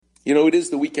You know, it is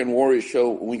the Weekend Warrior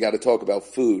show when we got to talk about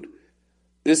food.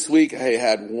 This week I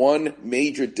had one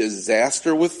major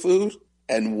disaster with food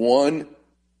and one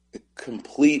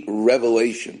complete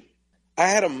revelation. I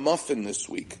had a muffin this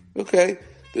week, okay?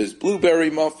 There's blueberry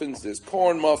muffins, there's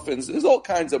corn muffins, there's all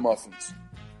kinds of muffins.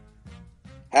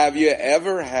 Have you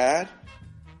ever had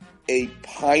a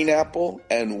pineapple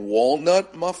and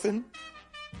walnut muffin?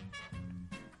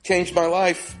 Changed my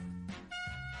life.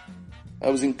 I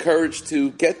was encouraged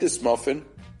to get this muffin,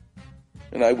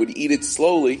 and I would eat it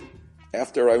slowly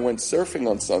after I went surfing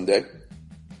on Sunday.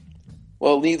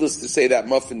 Well, needless to say, that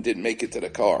muffin didn't make it to the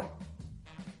car.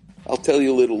 I'll tell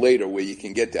you a little later where you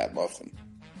can get that muffin.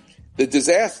 The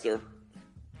disaster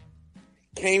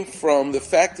came from the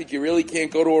fact that you really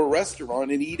can't go to a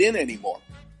restaurant and eat in anymore.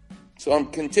 So I'm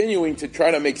continuing to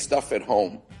try to make stuff at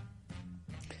home.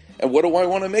 And what do I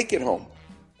want to make at home?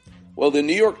 Well, the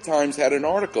New York Times had an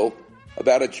article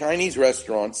about a Chinese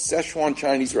restaurant, Szechuan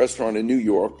Chinese restaurant in New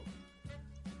York,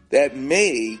 that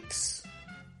makes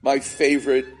my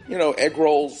favorite, egg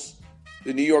rolls.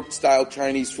 The New York style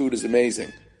Chinese food is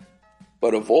amazing.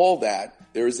 But of all that,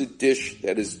 there is a dish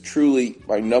that is truly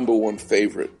my number one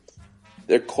favorite.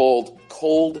 They're called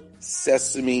cold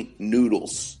sesame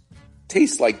noodles.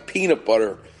 Tastes like peanut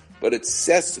butter, but it's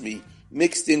sesame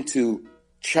mixed into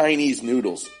Chinese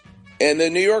noodles. And the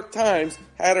New York Times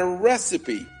had a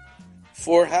recipe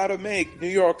for how to make New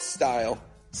York style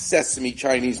sesame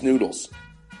Chinese noodles.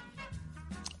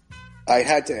 I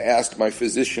had to ask my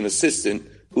physician assistant,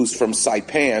 who's from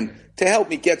Saipan, to help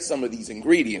me get some of these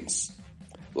ingredients,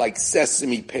 like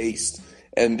sesame paste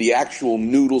and the actual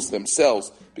noodles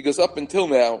themselves, because up until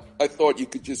now, I thought you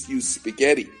could just use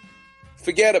spaghetti.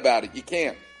 Forget about it, you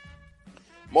can't.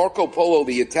 Marco Polo,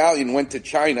 the Italian, went to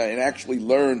China and actually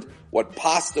learned what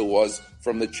pasta was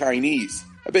from the Chinese.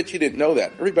 I bet you didn't know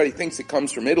that. Everybody thinks it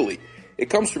comes from Italy. It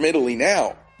comes from Italy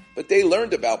now, but they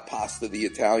learned about pasta, the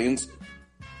Italians,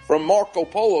 from Marco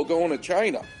Polo going to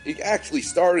China. It actually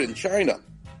started in China.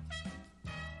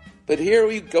 But here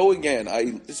we go again.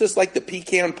 It's just like the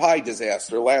pecan pie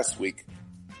disaster last week.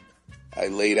 I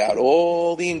laid out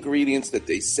all the ingredients that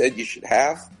they said you should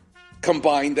have,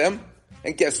 combined them,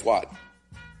 and guess what?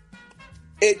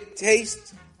 It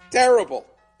tastes terrible.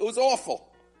 It was awful.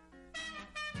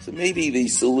 So maybe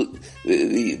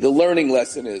the learning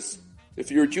lesson is, if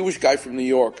you're a Jewish guy from New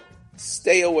York,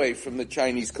 stay away from the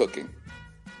Chinese cooking.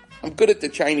 I'm good at the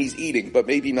Chinese eating, but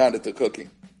maybe not at the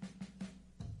cooking.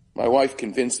 My wife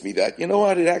convinced me that, you know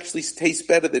what, it actually tastes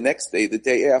better the next day, the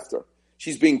day after.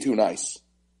 She's being too nice.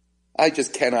 I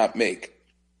just cannot make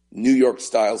New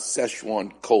York-style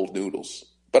Szechuan cold noodles,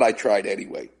 but I tried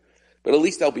anyway. But at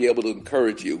least I'll be able to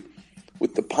encourage you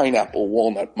with the pineapple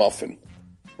walnut muffin.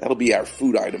 That'll be our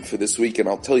food item for this week, and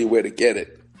I'll tell you where to get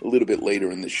it a little bit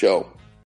later in the show.